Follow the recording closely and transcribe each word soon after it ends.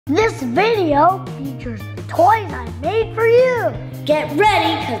This video features the toys I made for you. Get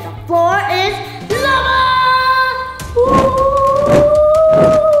ready, because the floor is lava!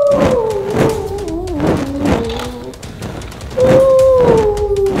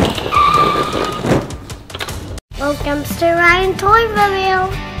 Welcome to Ryan Toy Video.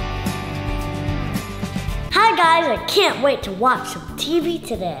 Hi guys, I can't wait to watch some TV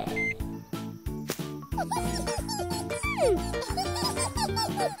today.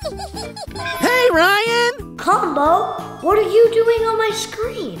 Hey Ryan! Combo, what are you doing on my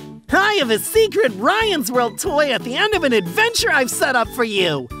screen? I have a secret Ryan's World toy at the end of an adventure I've set up for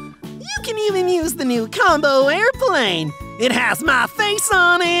you. You can even use the new Combo Airplane. It has my face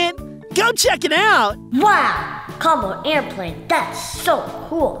on it. Go check it out. Wow, Combo Airplane, that's so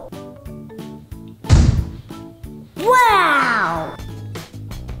cool. Wow!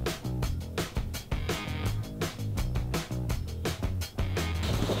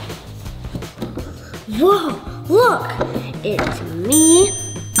 Whoa, look! It's me,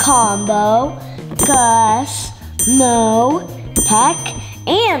 Combo, Gus, Mo, Peck,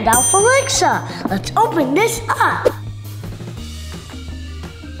 and Alpha Lexa. Let's open this up.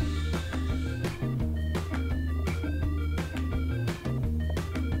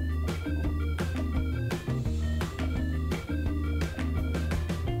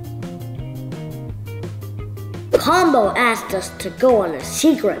 Combo asked us to go on a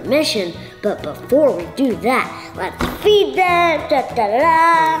secret mission, but before we do that, let's feed them. Da, da, da,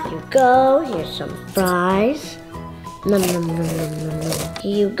 da. Here you go. Here's some fries. Nom, nom, nom, nom, nom, nom.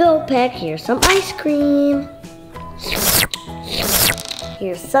 Here you go, Peck. Here's some ice cream.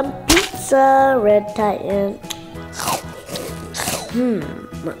 Here's some pizza, Red Titan.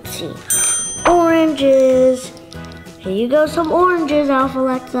 Let's see. Oranges. Here you go, some oranges, Alpha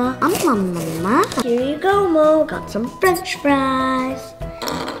Lexa. Here you go, Mo. Got some French fries.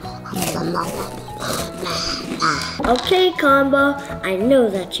 Okay, Combo. I know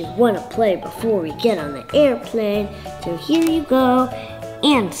that you want to play before we get on the airplane, so here you go,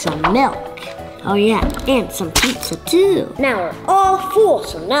 and some milk. Oh yeah, and some pizza too. Now we're all full,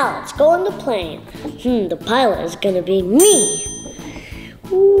 so now let's go on the plane. The pilot is gonna be me.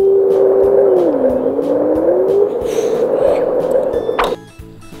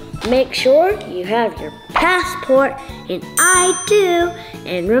 Make sure you have your passport, and I do.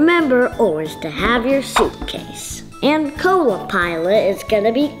 And remember always to have your suitcase. And co-pilot is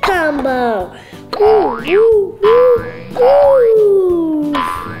gonna be Combo. Ooh, ooh, ooh, ooh.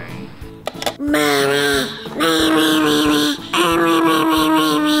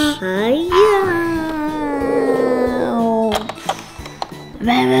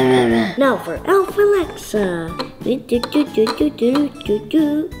 Now for Alpha Lexa.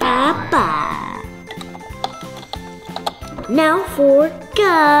 Now for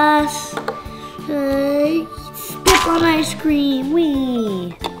Gus. Step on ice cream.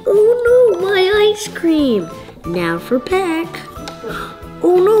 Wee. Oh no, my ice cream. Now for Peck.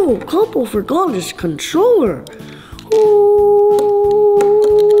 Oh no, Combo forgot his controller. Oh,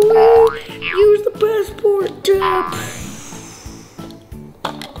 use the passport tab.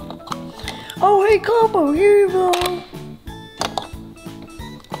 Oh, hey, Combo, here you go.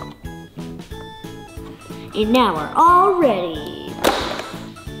 And now we're all ready.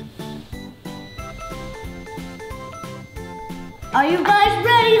 Are you guys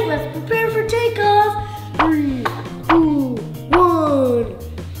ready? Let's prepare for takeoff. 3, 2, 1.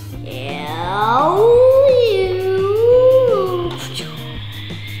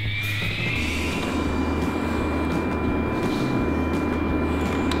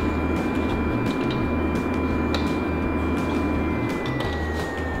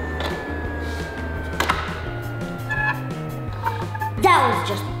 That was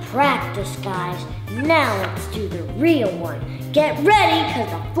just practice, guys. Now let's do the real one. Get ready, because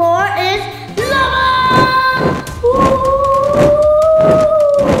the floor is lava!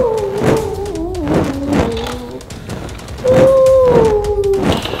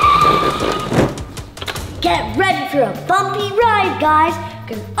 Get ready for a bumpy ride, guys,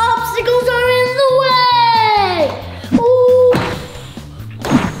 because obstacles are in the way!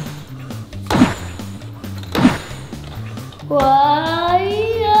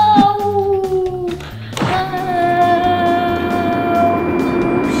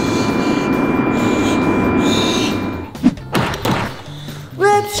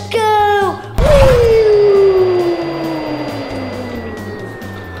 Let's go!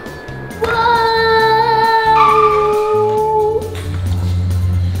 Whoa!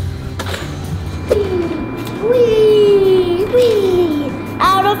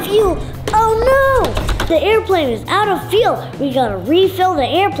 airplane is out of fuel. We gotta refill the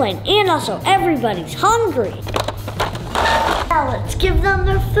airplane, and also everybody's hungry. Now let's give them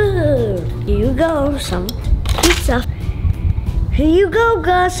their food. Here you go, some pizza. Here you go,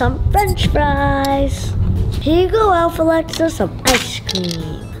 Gus, some French fries. Here you go, Alpha Lexa, some ice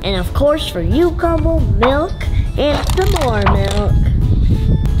cream. And of course for you, Combo, milk and some more milk.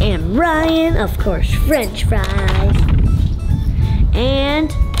 And Ryan, of course, French fries.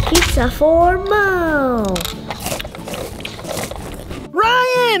 And pizza for Mo.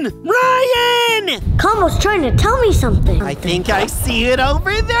 Ryan! Ryan! Combo's trying to tell me something. I think I see it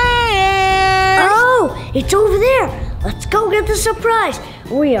over there! Oh, it's over there. Let's go get the surprise.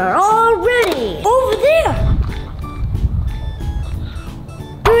 We are all ready. Over there.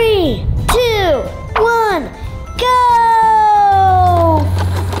 3, 2, 1, go!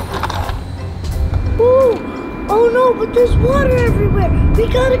 Ooh. Oh no, but there's water everywhere. We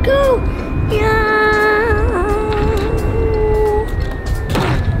gotta go. Yeah.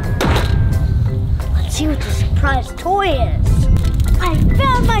 Let's see what the surprise toy is. I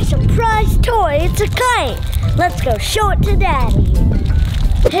found my surprise toy. It's a kite. Let's go show it to Daddy.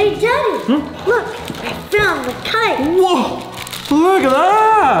 Hey, Daddy. Look, I found the kite. Whoa, look at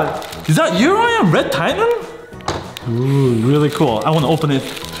that. Is that you, Ryan? Red Titan? Ooh, really cool. I want to open it.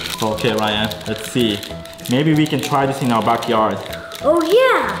 Okay, Ryan, let's see. Maybe we can try this in our backyard. Oh,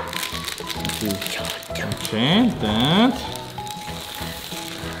 yeah. Okay, that.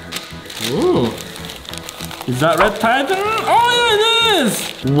 Ooh. Is that Red Titan? Oh, yeah, it is!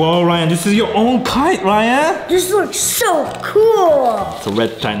 Whoa, Ryan, this is your own kite, Ryan. This looks so cool. It's a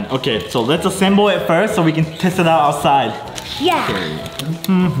Red Titan. Okay, so let's assemble it first so we can test it out outside. Yeah.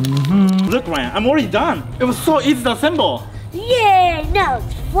 Look, Ryan, I'm already done. It was so easy to assemble. Yeah, now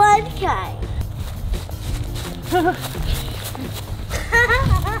it's fun kite. Doing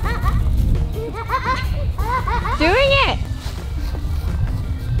it!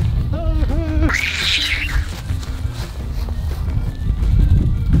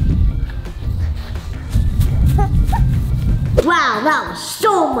 Wow, that was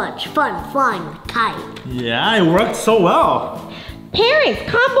so much fun flying the kite. Yeah, it worked so well. Parents,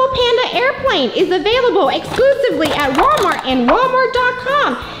 Combo Panda Airplane is available exclusively at Walmart and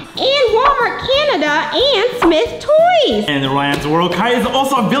Walmart.com and Walmart Canada and Smith Toys. And Ryan's World Kite is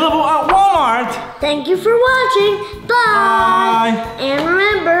also available at Walmart. Thank you for watching. Bye. Bye. And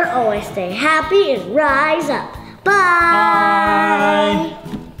remember, always stay happy and rise up. Bye. Bye.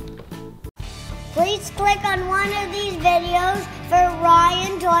 Please click on one of these videos for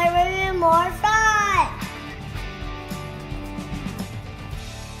Ryan Toy Review more fun.